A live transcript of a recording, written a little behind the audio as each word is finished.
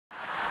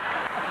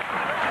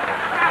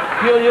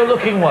You're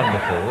looking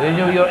wonderful.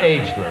 You're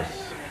ageless.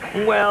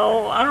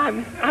 Well,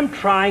 I'm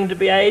trying to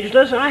be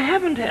ageless.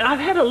 I've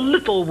had a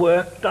little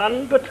work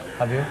done, but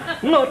Have you?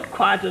 not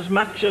quite as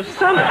much as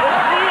some. No.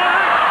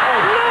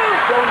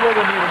 Don't look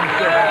at me when you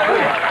say that.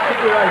 Keep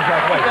your eyes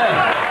that way.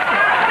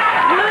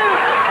 No,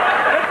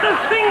 but the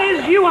thing is,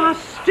 you are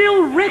still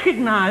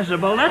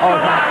recognizable. That's what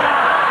I like.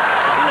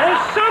 You know,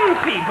 some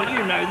people,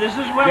 you know this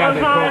as well as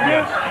I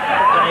do,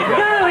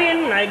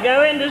 they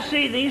go in to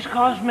see these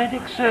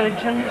cosmetic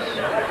surgeons,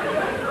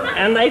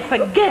 and they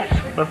forget,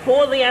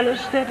 before the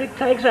anesthetic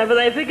takes over,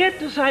 they forget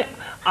to say,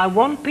 I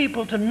want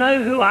people to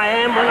know who I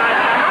am when I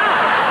come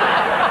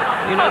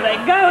out. You know, they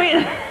go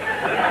in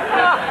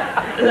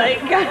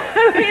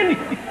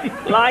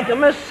like a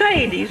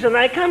Mercedes, and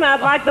they come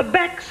out like the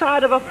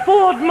backside of a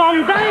Ford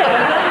Mondeo.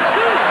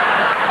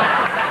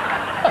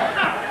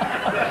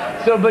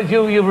 So, but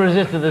you've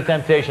resisted the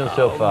temptation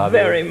so far.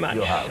 Very much.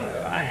 You have.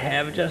 I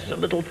have just a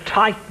little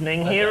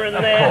tightening here and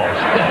there.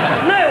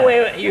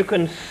 Nowhere you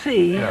can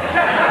see. The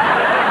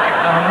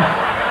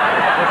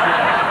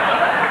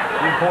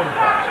important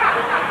part.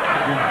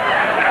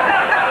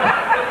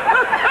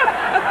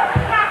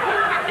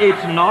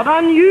 It's not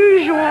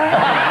unusual.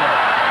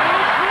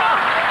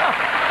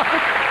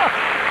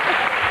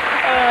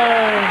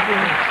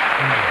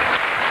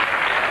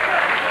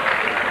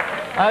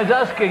 I was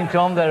asking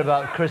Tom there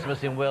about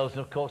Christmas in Wales,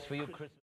 and of course for you, Christmas.